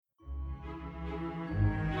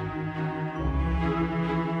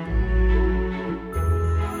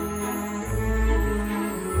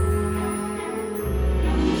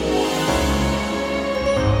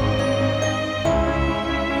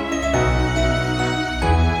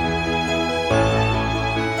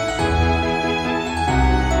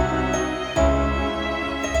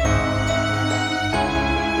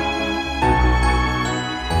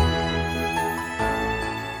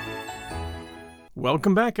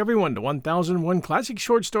Welcome back, everyone, to 1001 Classic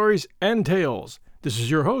Short Stories and Tales. This is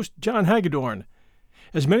your host, John Hagedorn.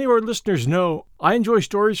 As many of our listeners know, I enjoy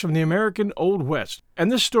stories from the American Old West, and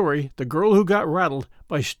this story, The Girl Who Got Rattled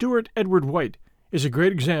by Stewart Edward White, is a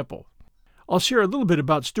great example. I'll share a little bit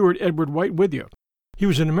about Stewart Edward White with you. He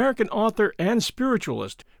was an American author and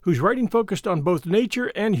spiritualist whose writing focused on both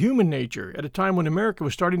nature and human nature at a time when America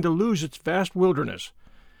was starting to lose its vast wilderness.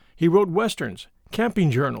 He wrote westerns,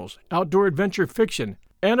 camping journals, outdoor adventure fiction,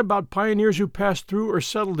 and about pioneers who passed through or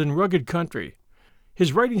settled in rugged country.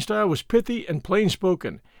 His writing style was pithy and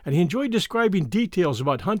plain-spoken, and he enjoyed describing details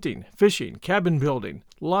about hunting, fishing, cabin building,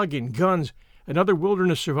 logging, guns, and other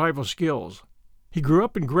wilderness survival skills. He grew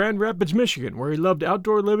up in Grand Rapids, Michigan, where he loved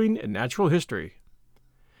outdoor living and natural history.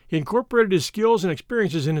 He incorporated his skills and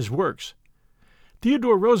experiences in his works.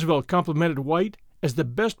 Theodore Roosevelt complimented White as the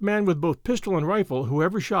best man with both pistol and rifle who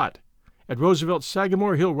ever shot at Roosevelt's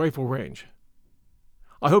Sagamore Hill Rifle Range.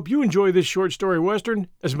 I hope you enjoy this short story western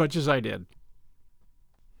as much as I did.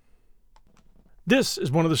 This is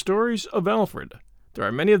one of the stories of Alfred. There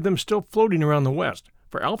are many of them still floating around the West,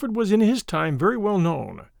 for Alfred was in his time very well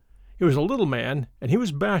known. He was a little man, and he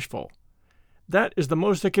was bashful. That is the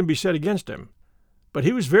most that can be said against him. But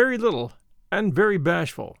he was very little and very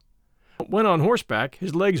bashful. When on horseback,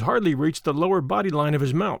 his legs hardly reached the lower body line of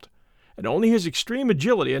his mount, and only his extreme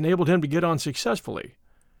agility enabled him to get on successfully.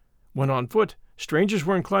 When on foot, strangers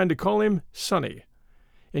were inclined to call him Sonny.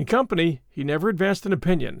 In company, he never advanced an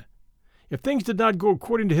opinion. If things did not go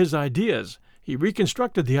according to his ideas, he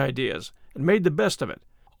reconstructed the ideas and made the best of it.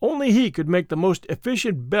 Only he could make the most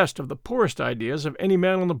efficient best of the poorest ideas of any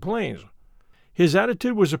man on the plains. His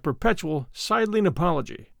attitude was a perpetual, sidling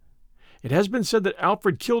apology. It has been said that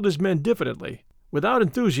Alfred killed his men diffidently, without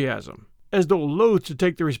enthusiasm, as though loath to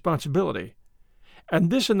take the responsibility. And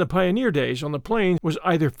this in the pioneer days on the plains was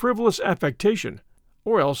either frivolous affectation,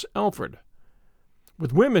 or else Alfred.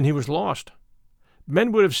 With women he was lost.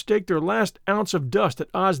 Men would have staked their last ounce of dust at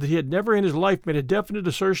odds that he had never in his life made a definite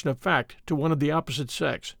assertion of fact to one of the opposite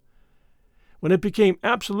sex. When it became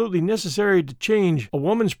absolutely necessary to change a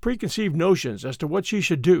woman's preconceived notions as to what she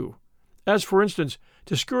should do, as for instance,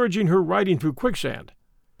 discouraging her riding through quicksand,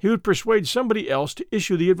 he would persuade somebody else to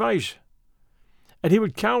issue the advice. And he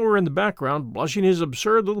would cower in the background, blushing his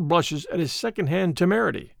absurd little blushes at his second-hand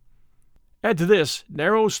temerity. Add to this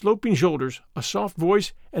narrow, sloping shoulders, a soft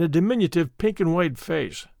voice, and a diminutive pink and white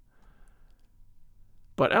face.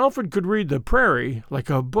 But Alfred could read the prairie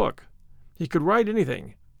like a book. He could ride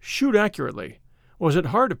anything, shoot accurately, was at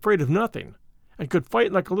heart afraid of nothing, and could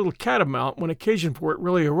fight like a little catamount when occasion for it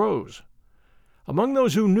really arose. Among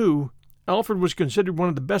those who knew, Alfred was considered one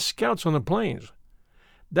of the best scouts on the plains.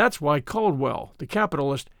 That's why Caldwell, the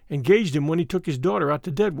capitalist, engaged him when he took his daughter out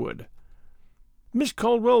to Deadwood. Miss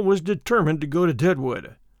Caldwell was determined to go to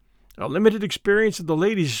Deadwood, a limited experience of the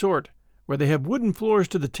ladies' sort, where they have wooden floors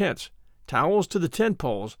to the tents, towels to the tent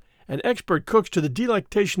poles, and expert cooks to the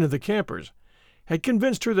delectation of the campers, had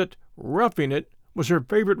convinced her that roughing it was her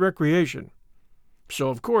favorite recreation. So,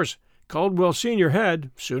 of course, Caldwell Sr.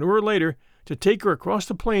 had, sooner or later, to take her across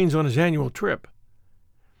the plains on his annual trip.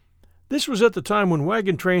 This was at the time when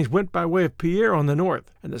wagon trains went by way of Pierre on the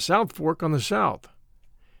north and the South Fork on the south.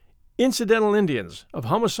 Incidental Indians, of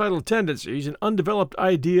homicidal tendencies and undeveloped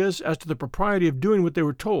ideas as to the propriety of doing what they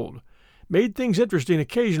were told, made things interesting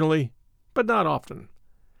occasionally, but not often.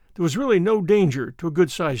 There was really no danger to a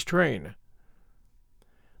good-sized train.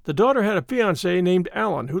 The daughter had a fiancé named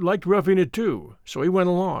Allen who liked roughing it too, so he went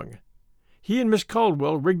along. He and Miss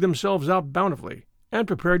Caldwell rigged themselves out bountifully and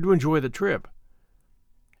prepared to enjoy the trip.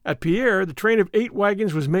 At Pierre, the train of 8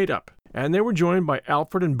 wagons was made up, and they were joined by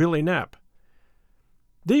Alfred and Billy Knapp.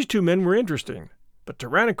 These 2 men were interesting, but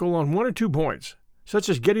tyrannical on 1 or 2 points, such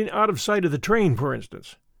as getting out of sight of the train, for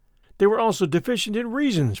instance. They were also deficient in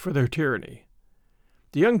reasons for their tyranny.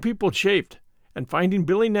 The young people chafed, and finding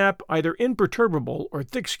Billy Knapp either imperturbable or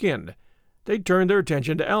thick-skinned, they turned their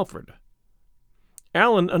attention to Alfred.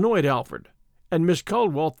 Allen annoyed Alfred, and Miss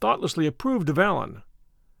Caldwell thoughtlessly approved of Allen.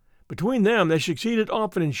 Between them they succeeded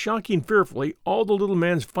often in shocking fearfully all the little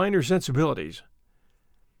man's finer sensibilities.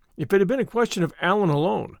 If it had been a question of Allen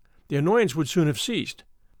alone, the annoyance would soon have ceased.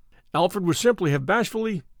 Alfred would simply have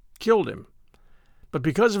bashfully killed him. But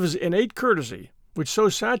because of his innate courtesy, which so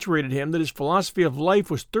saturated him that his philosophy of life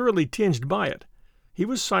was thoroughly tinged by it, he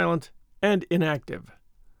was silent and inactive.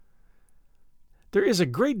 There is a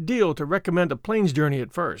great deal to recommend a plains journey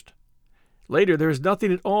at first. Later there is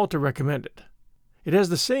nothing at all to recommend it. It has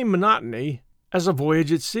the same monotony as a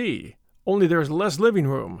voyage at sea, only there is less living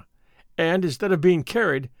room, and instead of being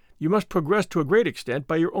carried, you must progress to a great extent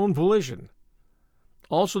by your own volition.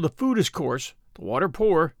 Also, the food is coarse, the water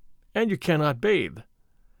poor, and you cannot bathe.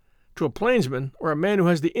 To a plainsman or a man who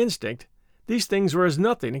has the instinct, these things are as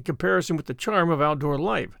nothing in comparison with the charm of outdoor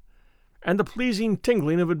life and the pleasing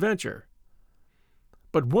tingling of adventure.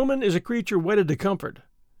 But woman is a creature wedded to comfort.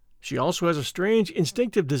 She also has a strange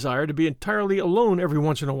instinctive desire to be entirely alone every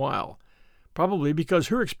once in a while, probably because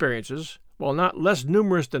her experiences, while not less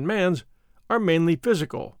numerous than man's, are mainly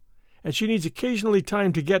physical, and she needs occasionally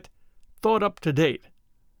time to get thought up to date.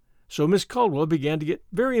 So Miss Caldwell began to get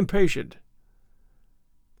very impatient.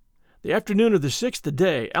 The afternoon of the 6th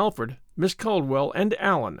day, Alfred, Miss Caldwell, and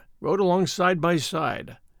Alan rode along side by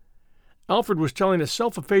side. Alfred was telling a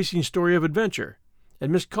self-effacing story of adventure,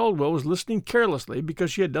 and Miss Caldwell was listening carelessly because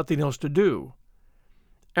she had nothing else to do.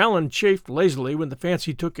 Alan chafed lazily when the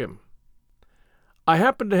fancy took him. "I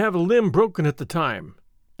happened to have a limb broken at the time,"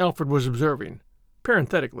 Alfred was observing,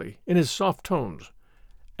 parenthetically, in his soft tones.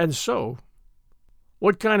 "And so—"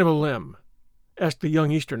 "What kind of a limb?" asked the young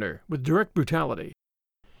Easterner, with direct brutality.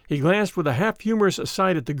 He glanced with a half-humorous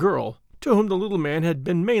aside at the girl, to whom the little man had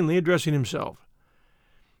been mainly addressing himself.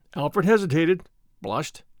 Alfred hesitated,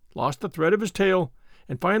 blushed, lost the thread of his tale,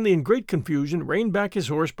 and finally in great confusion reined back his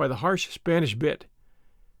horse by the harsh Spanish bit.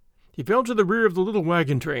 He fell to the rear of the little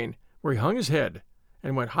wagon train, where he hung his head,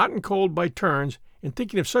 and went hot and cold by turns in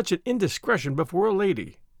thinking of such an indiscretion before a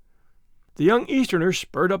lady. The young Easterner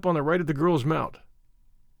spurred up on the right of the girl's mount.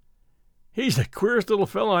 "He's the queerest little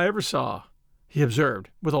fellow I ever saw," he observed,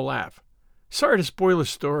 with a laugh. "Sorry to spoil his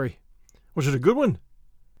story. Was it a good one?"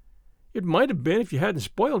 "It might have been if you hadn't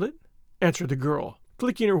spoiled it," answered the girl,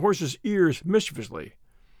 flicking her horse's ears mischievously.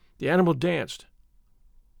 The animal danced.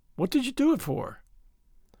 "What did you do it for?"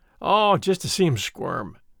 "Oh, just to see him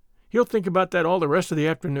squirm. He'll think about that all the rest of the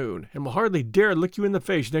afternoon, and will hardly dare look you in the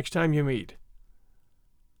face next time you meet."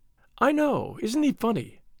 "I know. Isn't he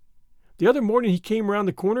funny? The other morning he came round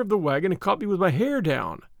the corner of the wagon and caught me with my hair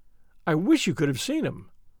down. I wish you could have seen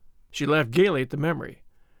him." She laughed gaily at the memory.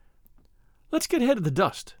 "Let's get ahead of the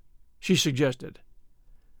dust," she suggested.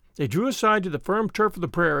 They drew aside to the firm turf of the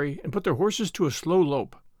prairie and put their horses to a slow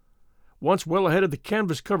lope. Once well ahead of the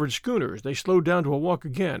canvas-covered schooners, they slowed down to a walk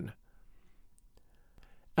again.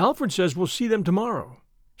 "Alfred says we'll see them tomorrow,"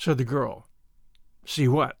 said the girl. "See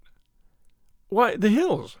what?" "Why, the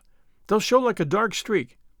hills. They'll show like a dark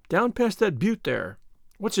streak, down past that butte there.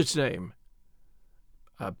 What's its name?"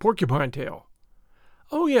 "Porcupine Tail."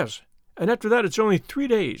 "Oh, yes, and after that it's only 3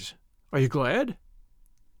 days. Are you glad?"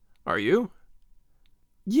 "Are you?"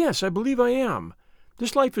 "Yes, I believe I am.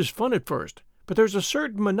 This life is fun at first, but there's a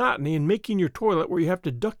certain monotony in making your toilet where you have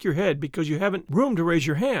to duck your head because you haven't room to raise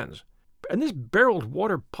your hands, and this barreled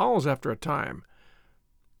water palls after a time.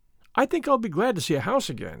 I think I'll be glad to see a house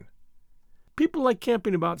again. People like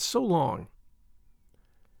camping about so long."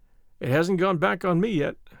 "It hasn't gone back on me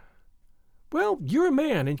yet." "Well, you're a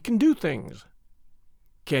man and can do things."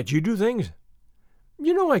 "Can't you do things?"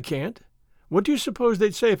 "You know I can't. What do you suppose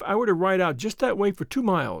they'd say if I were to ride out just that way for 2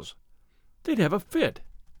 miles? They'd have a fit."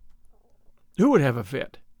 "Who would have a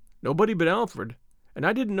fit?" "Nobody but Alfred, and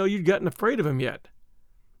I didn't know you'd gotten afraid of him yet.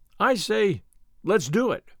 I say, let's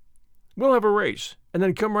do it. We'll have a race, and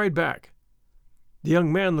then come right back." The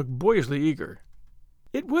young man looked boyishly eager.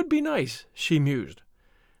 "It would be nice," she mused.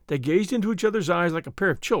 They gazed into each other's eyes like a pair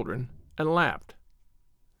of children, and laughed.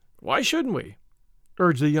 "Why shouldn't we?"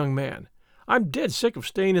 urged the young man. "I'm dead sick of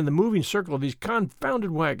staying in the moving circle of these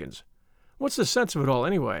confounded wagons. What's the sense of it all,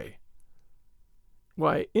 anyway?"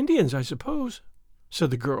 "Why, Indians, I suppose,"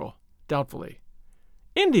 said the girl, doubtfully.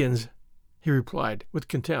 "Indians?" he replied, with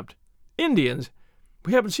contempt. "Indians?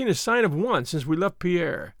 We haven't seen a sign of one since we left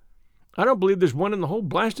Pierre. I don't believe there's one in the whole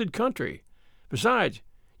blasted country. Besides,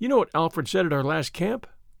 you know what Alfred said at our last camp?"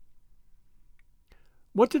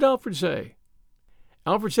 "What did Alfred say?"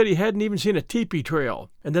 "Alfred said he hadn't even seen a teepee trail,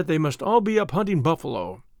 and that they must all be up hunting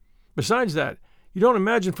buffalo. Besides that, you don't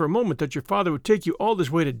imagine for a moment that your father would take you all this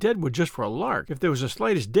way to Deadwood just for a lark, if there was the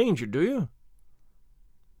slightest danger, do you?"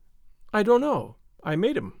 "I don't know. I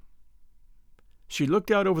made him." She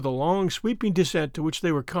looked out over the long, sweeping descent to which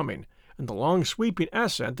they were coming, and the long, sweeping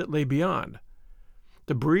ascent that lay beyond.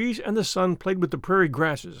 The breeze and the sun played with the prairie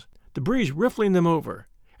grasses, the breeze riffling them over,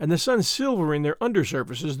 and the sun silvering their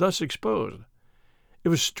undersurfaces thus exposed. It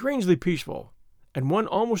was strangely peaceful, and one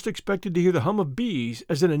almost expected to hear the hum of bees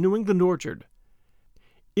as in a New England orchard.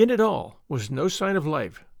 In it all was no sign of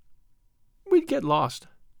life. "We'd get lost,"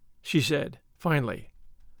 she said, finally.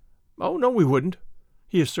 "Oh, no, we wouldn't,"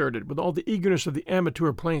 he asserted with all the eagerness of the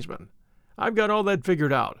amateur plainsman. "I've got all that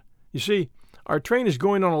figured out. You see, our train is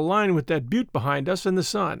going on a line with that butte behind us and the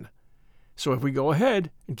sun. So if we go ahead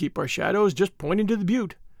and keep our shadows just pointing to the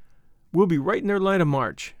butte, we'll be right in their line of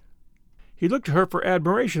march." He looked to her for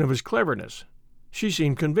admiration of his cleverness. She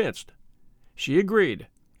seemed convinced. She agreed,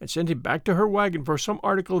 and sent him back to her wagon for some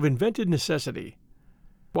article of invented necessity.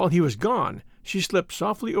 While he was gone, she slipped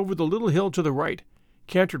softly over the little hill to the right,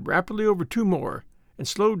 cantered rapidly over 2 more, and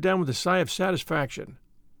slowed down with a sigh of satisfaction.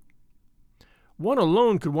 One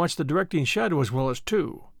alone could watch the directing shadow as well as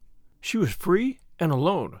 2. She was free and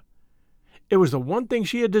alone. It was the one thing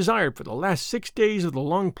she had desired for the last 6 days of the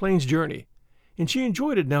long plains journey, and she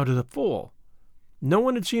enjoyed it now to the full. No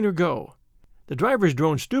one had seen her go. The drivers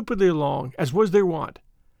droned stupidly along, as was their wont.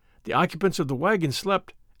 The occupants of the wagon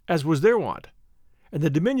slept, as was their wont. And the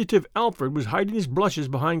diminutive Alfred was hiding his blushes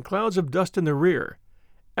behind clouds of dust in the rear,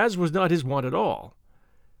 as was not his wont at all.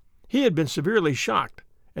 He had been severely shocked,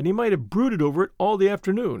 and he might have brooded over it all the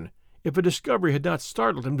afternoon, if a discovery had not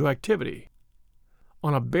startled him to activity.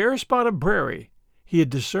 On a bare spot of prairie, he had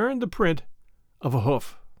discerned the print of a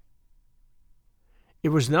hoof. It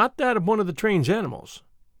was not that of one of the train's animals.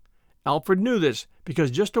 Alfred knew this because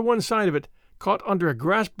just to one side of it, caught under a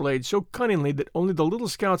grass blade so cunningly that only the little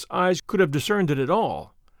scout's eyes could have discerned it at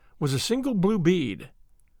all, was a single blue bead.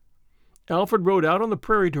 Alfred rode out on the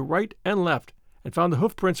prairie to right and left and found the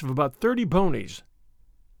hoof prints of about 30 ponies.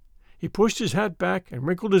 He pushed his hat back and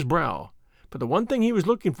wrinkled his brow, but the one thing he was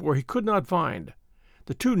looking for he could not find: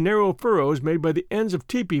 the 2 narrow furrows made by the ends of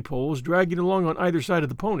teepee poles dragging along on either side of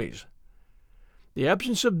the ponies. The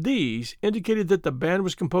absence of these indicated that the band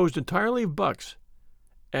was composed entirely of bucks,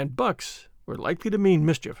 and bucks were likely to mean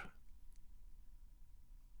mischief.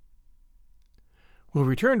 We'll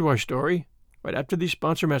return to our story right after these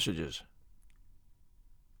sponsor messages.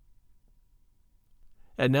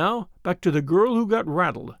 And now, back to The Girl Who Got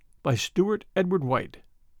Rattled by Stewart Edward White.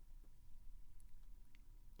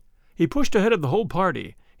 He pushed ahead of the whole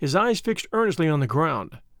party, his eyes fixed earnestly on the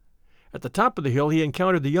ground. At the top of the hill he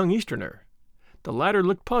encountered the young Easterner. The latter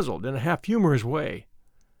looked puzzled in a half-humorous way.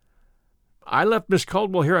 "I left Miss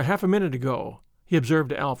Caldwell here a half a minute ago," he observed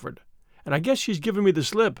to Alfred, "and I guess she's given me the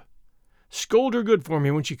slip. Scold her good for me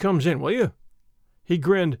when she comes in, will you?" He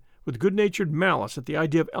grinned with good-natured malice at the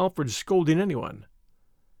idea of Alfred's scolding anyone.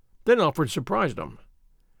 Then Alfred surprised him.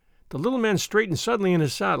 The little man straightened suddenly in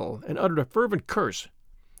his saddle and uttered a fervent curse.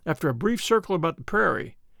 After a brief circle about the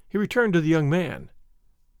prairie, he returned to the young man.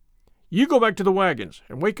 "You go back to the wagons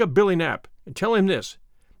and wake up Billy Knapp and tell him this,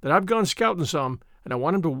 that I've gone scouting some and I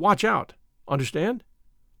want him to watch out. Understand?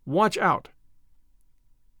 Watch out."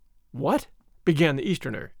 "What?" began the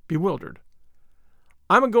Easterner, bewildered.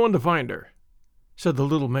 "I'm a-going to find her," said the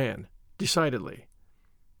little man, decidedly.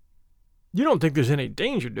 "You don't think there's any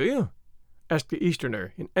danger, do you?" asked the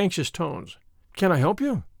Easterner in anxious tones. "Can I help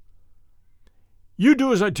you?" "You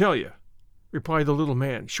do as I tell you," replied the little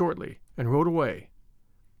man shortly, and rode away.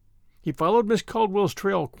 He followed Miss Caldwell's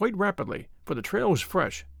trail quite rapidly, for the trail was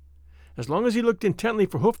fresh. As long as he looked intently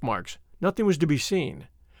for hoof marks, nothing was to be seen.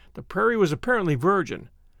 The prairie was apparently virgin,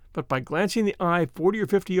 but by glancing the eye 40 or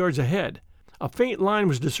 50 yards ahead, a faint line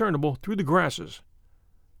was discernible through the grasses.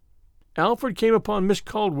 Alfred came upon Miss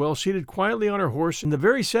Caldwell seated quietly on her horse in the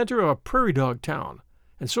very center of a prairie dog town,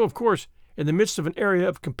 and so, of course, in the midst of an area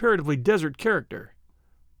of comparatively desert character.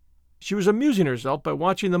 She was amusing herself by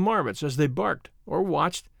watching the marmots as they barked, or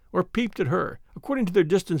watched, or peeped at her, according to their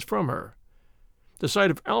distance from her. The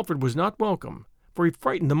sight of Alfred was not welcome, for he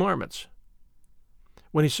frightened the marmots.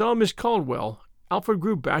 When he saw Miss Caldwell, Alfred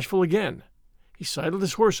grew bashful again. He sidled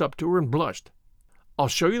his horse up to her and blushed. "I'll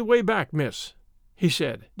show you the way back, miss," he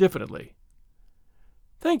said, diffidently.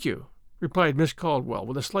 "Thank you," replied Miss Caldwell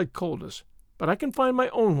with a slight coldness, "but I can find my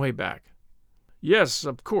own way back." "Yes,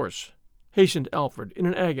 of course," hastened Alfred in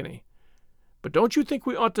an agony. "But don't you think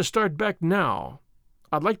we ought to start back now?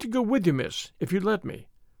 I'd like to go with you, miss, if you'd let me.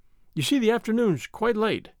 You see, the afternoon's quite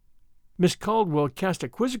late." Miss Caldwell cast a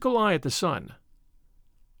quizzical eye at the sun.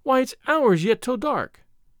 "Why, it's hours yet till dark,"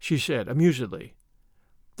 she said amusedly.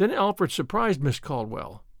 Then Alfred surprised Miss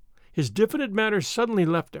Caldwell. His diffident manner suddenly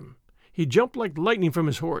left him. He jumped like lightning from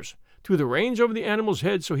his horse, threw the reins over the animal's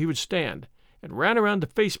head so he would stand, and ran around to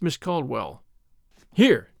face Miss Caldwell.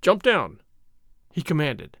 "Here, jump down," he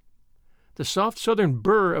commanded. The soft southern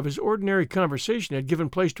burr of his ordinary conversation had given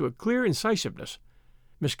place to a clear incisiveness.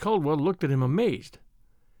 Miss Caldwell looked at him amazed.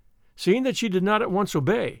 Seeing that she did not at once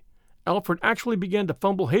obey, Alfred actually began to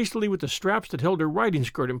fumble hastily with the straps that held her riding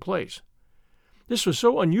skirt in place. This was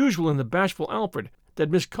so unusual in the bashful Alfred that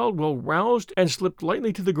Miss Caldwell roused and slipped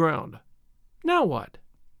lightly to the ground. "Now what?"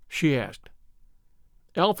 she asked.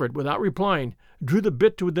 Alfred, without replying, drew the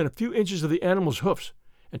bit to within a few inches of the animal's hoofs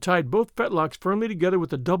and tied both fetlocks firmly together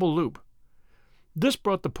with a double loop. This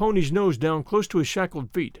brought the pony's nose down close to his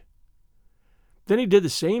shackled feet. Then he did the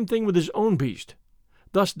same thing with his own beast.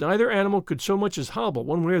 Thus neither animal could so much as hobble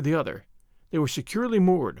one way or the other. They were securely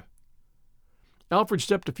moored. Alfred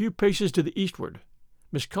stepped a few paces to the eastward.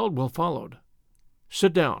 Miss Caldwell followed.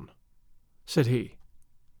 "Sit down," said he.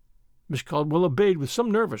 Miss Caldwell obeyed with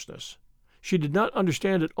some nervousness. She did not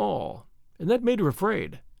understand at all, and that made her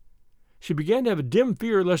afraid. She began to have a dim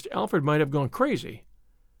fear lest Alfred might have gone crazy.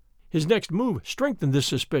 His next move strengthened this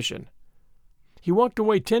suspicion. He walked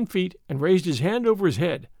away 10 feet and raised his hand over his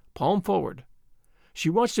head, palm forward. She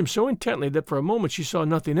watched him so intently that for a moment she saw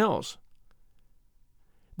nothing else.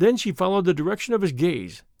 Then she followed the direction of his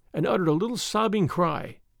gaze and uttered a little sobbing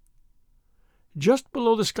cry. Just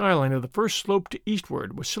below the skyline of the first slope to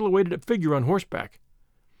eastward was silhouetted a figure on horseback.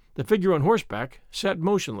 The figure on horseback sat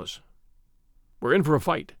motionless. "We're in for a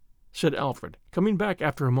fight," said Alfred, coming back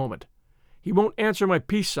after a moment. "He won't answer my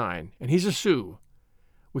peace sign, and he's a Sioux.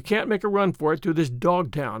 We can't make a run for it through this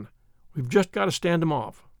dog town. We've just got to stand him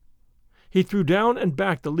off." He threw down and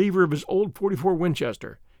back the lever of his old .44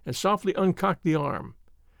 Winchester and softly uncocked the arm.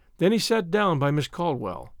 Then he sat down by Miss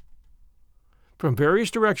Caldwell. From various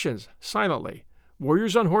directions, silently,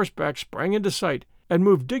 warriors on horseback sprang into sight and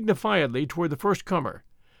moved dignifiedly toward the first comer,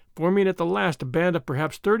 forming at the last a band of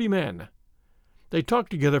perhaps 30 men. They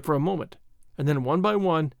talked together for a moment, and then one by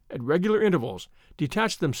one, at regular intervals,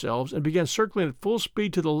 detached themselves and began circling at full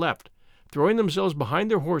speed to the left, throwing themselves behind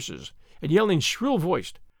their horses and yelling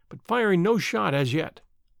shrill-voiced, but firing no shot as yet.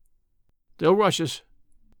 "They'll rush us,"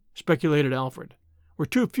 speculated Alfred. "We're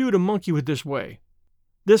too few to monkey with this way.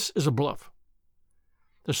 This is a bluff."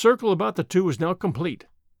 The circle about the two was now complete.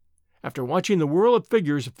 After watching the whirl of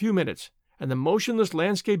figures a few minutes and the motionless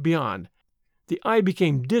landscape beyond, the eye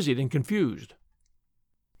became dizzied and confused.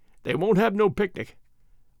 "They won't have no picnic,"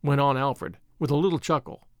 went on Alfred, with a little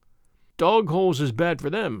chuckle. "Dog holes is bad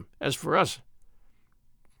for them, as for us.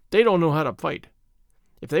 They don't know how to fight.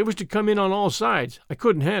 If they was to come in on all sides, I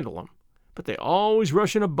couldn't handle 'em, but they always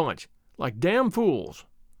rush in a bunch, like damn fools."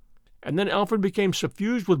 And then Alfred became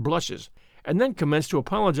suffused with blushes, and then commenced to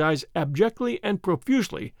apologize abjectly and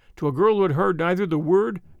profusely to a girl who had heard neither the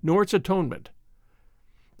word nor its atonement.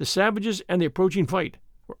 The savages and the approaching fight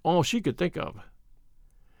were all she could think of.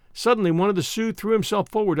 Suddenly one of the Sioux threw himself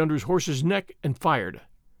forward under his horse's neck and fired.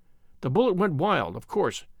 The bullet went wild, of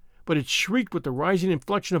course, but it shrieked with the rising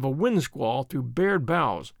inflection of a wind squall through bared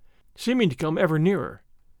boughs, seeming to come ever nearer.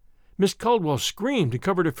 Miss Caldwell screamed and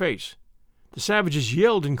covered her face. The savages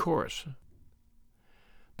yelled in chorus.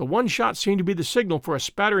 The one shot seemed to be the signal for a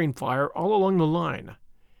spattering fire all along the line.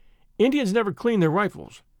 Indians never clean their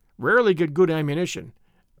rifles, rarely get good ammunition,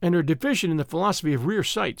 and are deficient in the philosophy of rear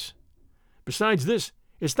sights. Besides this,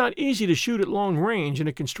 it's not easy to shoot at long range in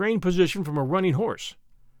a constrained position from a running horse.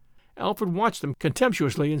 Alfred watched them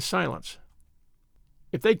contemptuously in silence.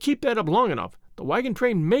 "If they keep that up long enough, the wagon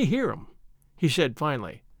train may hear 'em," he said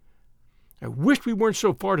finally. "I wish we weren't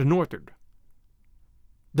so far to northward."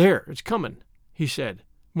 "There, it's coming," he said,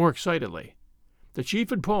 more excitedly. The chief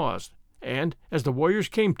had paused, and, as the warriors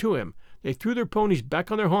came to him, they threw their ponies back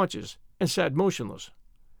on their haunches and sat motionless.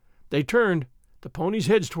 They turned, the ponies'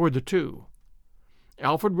 heads toward the two.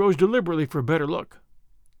 Alfred rose deliberately for a better look.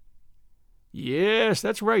 "Yes,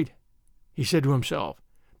 that's right," he said to himself.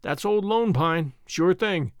 "That's old Lone Pine, sure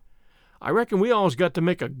thing. I reckon we all's got to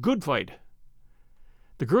make a good fight."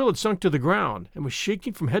 The girl had sunk to the ground and was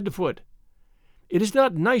shaking from head to foot. It is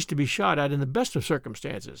not nice to be shot at in the best of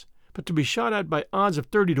circumstances, but to be shot at by odds of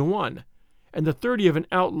 30 to 1, and the 30 of an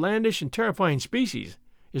outlandish and terrifying species,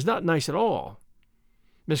 is not nice at all.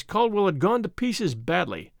 Miss Caldwell had gone to pieces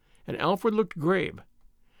badly, and Alfred looked grave.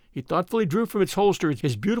 He thoughtfully drew from its holster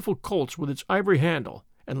his beautiful Colts with its ivory handle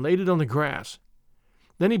and laid it on the grass.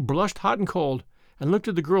 Then he blushed hot and cold and looked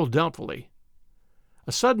at the girl doubtfully.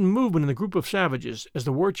 A sudden movement in the group of savages, as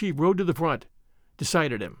the war chief rode to the front,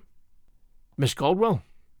 decided him. "Miss Caldwell,"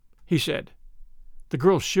 he said. The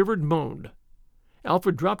girl shivered and moaned.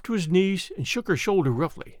 Alfred dropped to his knees and shook her shoulder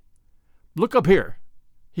roughly. "Look up here,"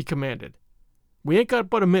 he commanded. "We ain't got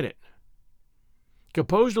but a minute."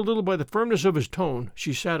 Composed a little by the firmness of his tone,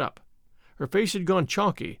 she sat up. Her face had gone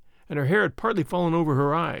chalky, and her hair had partly fallen over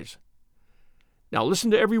her eyes. "Now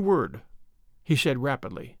listen to every word," he said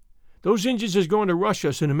rapidly. "Those Injuns is going to rush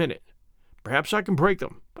us in a minute. Perhaps I can break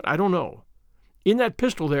them, but I don't know. In that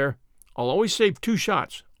pistol there, I'll always save 2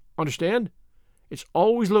 shots. Understand? It's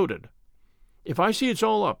always loaded. If I see it's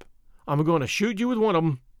all up, I'm going to shoot you with one of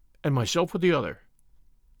 'em and myself with the other."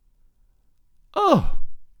 "Oh!"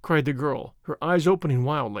 cried the girl, her eyes opening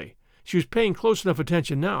wildly. She was paying close enough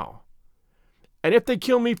attention now. "And if they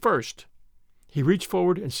kill me first," he reached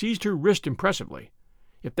forward and seized her wrist impressively,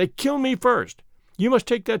 "if they kill me first, you must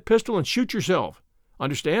take that pistol and shoot yourself.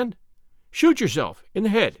 Understand? Shoot yourself, in the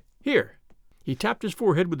head. Here." He tapped his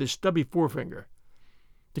forehead with his stubby forefinger.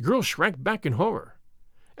 The girl shrank back in horror.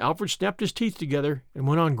 Alfred snapped his teeth together and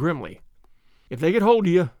went on grimly. "If they get hold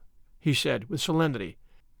of you," he said with solemnity,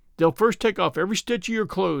 "they'll first take off every stitch of your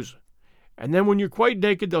clothes, and then when you're quite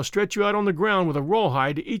naked they'll stretch you out on the ground with a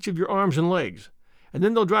rawhide to each of your arms and legs, and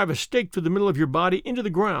then they'll drive a stake through the middle of your body into the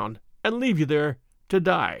ground and leave you there to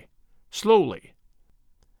die, slowly."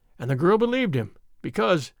 And the girl believed him,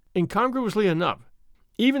 because, incongruously enough,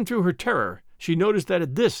 even through her terror, she noticed that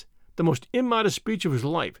at this, the most immodest speech of his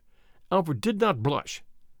life, Alfred did not blush.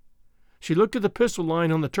 She looked at the pistol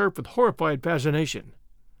lying on the turf with horrified fascination.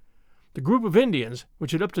 The group of Indians,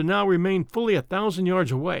 which had up to now remained fully 1,000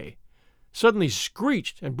 yards away, suddenly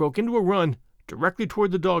screeched and broke into a run directly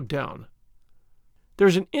toward the dog town. There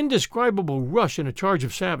is an indescribable rush in a charge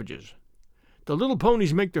of savages. The little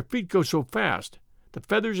ponies make their feet go so fast, the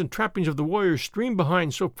feathers and trappings of the warriors stream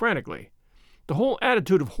behind so frantically, the whole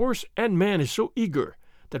attitude of horse and man is so eager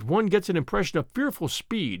that one gets an impression of fearful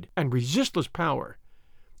speed and resistless power.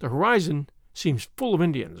 The horizon seems full of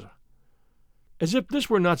Indians. As if this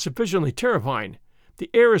were not sufficiently terrifying, the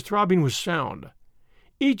air is throbbing with sound.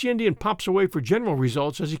 Each Indian pops away for general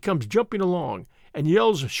results as he comes jumping along and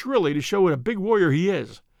yells shrilly to show what a big warrior he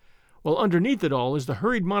is, while underneath it all is the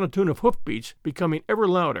hurried monotone of hoofbeats becoming ever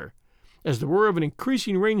louder, as the whir of an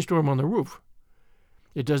increasing rainstorm on the roof.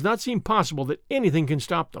 It does not seem possible that anything can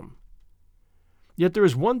stop them. Yet there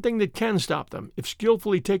is one thing that can stop them if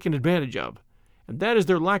skillfully taken advantage of, and that is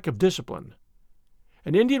their lack of discipline.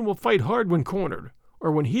 An Indian will fight hard when cornered,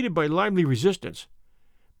 or when heated by lively resistance,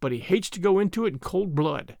 but he hates to go into it in cold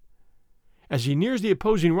blood. As he nears the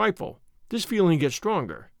opposing rifle, this feeling gets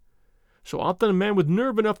stronger. So often a man with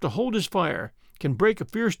nerve enough to hold his fire can break a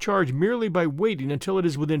fierce charge merely by waiting until it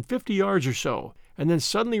is within 50 yards or so, and then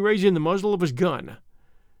suddenly raising the muzzle of his gun.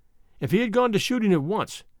 If he had gone to shooting at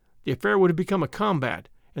once, the affair would have become a combat,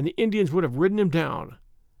 and the Indians would have ridden him down.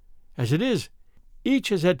 As it is, each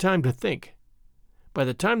has had time to think. By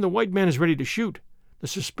the time the white man is ready to shoot, the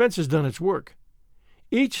suspense has done its work.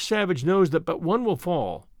 Each savage knows that but one will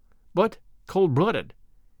fall, but, cold-blooded,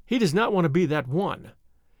 he does not want to be that one.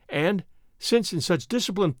 And, since in such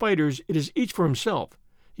disciplined fighters it is each for himself,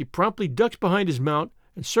 he promptly ducks behind his mount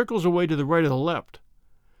and circles away to the right or the left.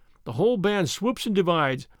 The whole band swoops and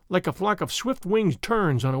divides like a flock of swift-winged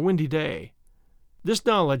terns on a windy day. This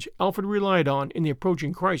knowledge Alfred relied on in the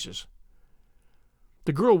approaching crisis.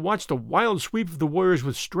 The girl watched the wild sweep of the warriors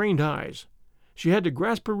with strained eyes. She had to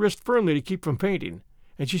grasp her wrist firmly to keep from fainting,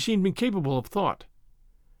 and she seemed incapable of thought.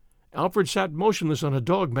 Alfred sat motionless on a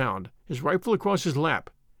dog mound, his rifle across his lap.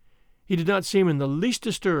 He did not seem in the least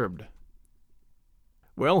disturbed.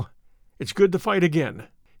 "Well, it's good to fight again,"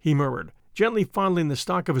 he murmured, gently fondling the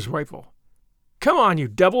stock of his rifle. "Come on, you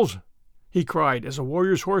devils!" he cried as a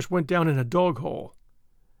warrior's horse went down in a dog hole.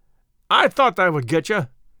 "I thought that would get you."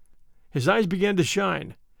 His eyes began to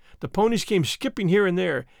shine. The ponies came skipping here and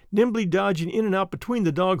there, nimbly dodging in and out between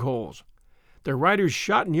the dog holes. Their riders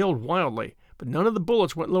shot and yelled wildly, but none of the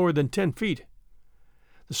bullets went lower than 10 feet.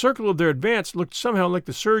 The circle of their advance looked somehow like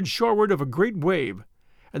the surge shoreward of a great wave,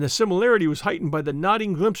 and the similarity was heightened by the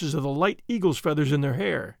nodding glimpses of the light eagle's feathers in their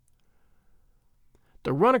hair.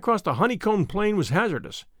 The run across the honeycombed plain was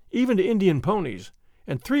hazardous, even to Indian ponies,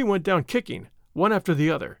 and 3 went down kicking, one after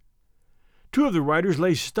the other. 2 of the riders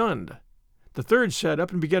lay stunned. The third sat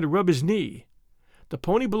up and began to rub his knee. The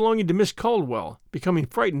pony belonging to Miss Caldwell, becoming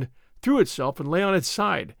frightened, threw itself and lay on its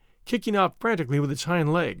side, kicking out frantically with its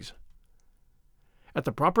hind legs. At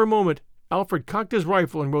the proper moment, Alfred cocked his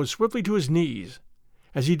rifle and rose swiftly to his knees.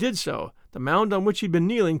 As he did so, the mound on which he had been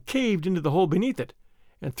kneeling caved into the hole beneath it,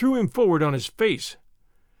 and threw him forward on his face.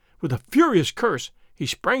 With a furious curse, he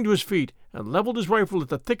sprang to his feet and leveled his rifle at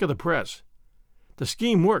the thick of the press. The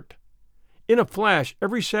scheme worked. In a flash,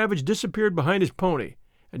 every savage disappeared behind his pony,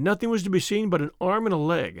 and nothing was to be seen but an arm and a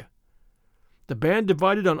leg. The band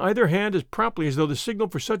divided on either hand as promptly as though the signal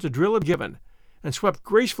for such a drill had given, and swept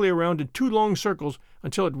gracefully around in 2 long circles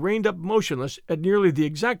until it reined up motionless at nearly the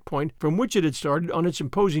exact point from which it had started on its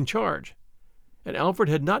imposing charge. And Alfred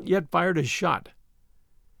had not yet fired his shot.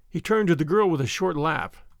 He turned to the girl with a short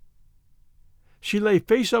laugh. She lay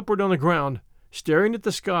face upward on the ground, staring at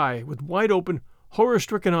the sky with wide-open,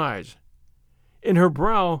 horror-stricken eyes. In her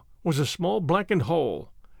brow was a small blackened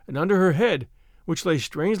hole, and under her head, which lay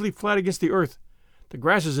strangely flat against the earth, the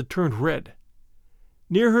grasses had turned red.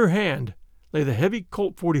 Near her hand lay the heavy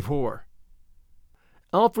Colt 44.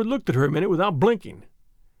 Alfred looked at her a minute without blinking.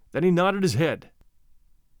 Then he nodded his head.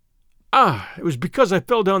 "Ah, it was because I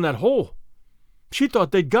fell down that hole. She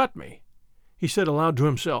thought they'd got me," he said aloud to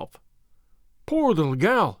himself. "Poor little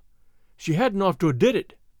gal! She hadn't off to a did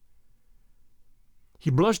it.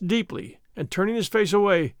 He blushed deeply, and turning his face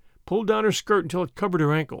away, pulled down her skirt until it covered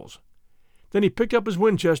her ankles. Then he picked up his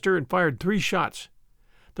Winchester and fired 3 shots.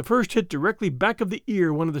 The first hit directly back of the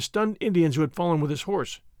ear one of the stunned Indians who had fallen with his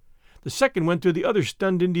horse. The second went through the other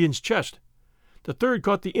stunned Indian's chest. The third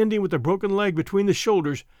caught the Indian with a broken leg between the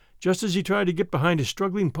shoulders just as he tried to get behind his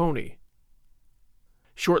struggling pony.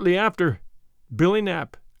 Shortly after, Billy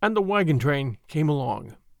Knapp and the wagon train came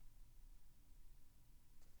along.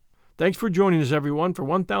 Thanks for joining us, everyone, for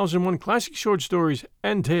 1001 Classic Short Stories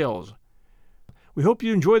and Tales. We hope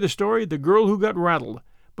you enjoy the story The Girl Who Got Rattled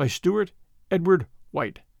by Stewart Edward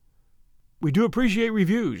White. We do appreciate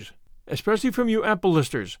reviews, especially from you Apple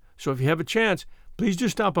listeners, so if you have a chance, please do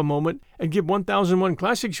stop a moment and give 1001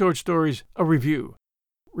 Classic Short Stories a review.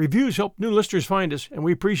 Reviews help new listeners find us, and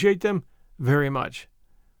we appreciate them very much.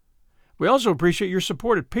 We also appreciate your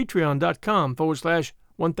support at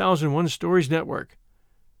patreon.com/1001 Stories Network.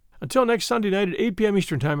 Until next Sunday night at 8 p.m.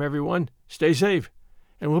 Eastern Time, everyone, stay safe,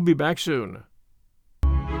 and we'll be back soon.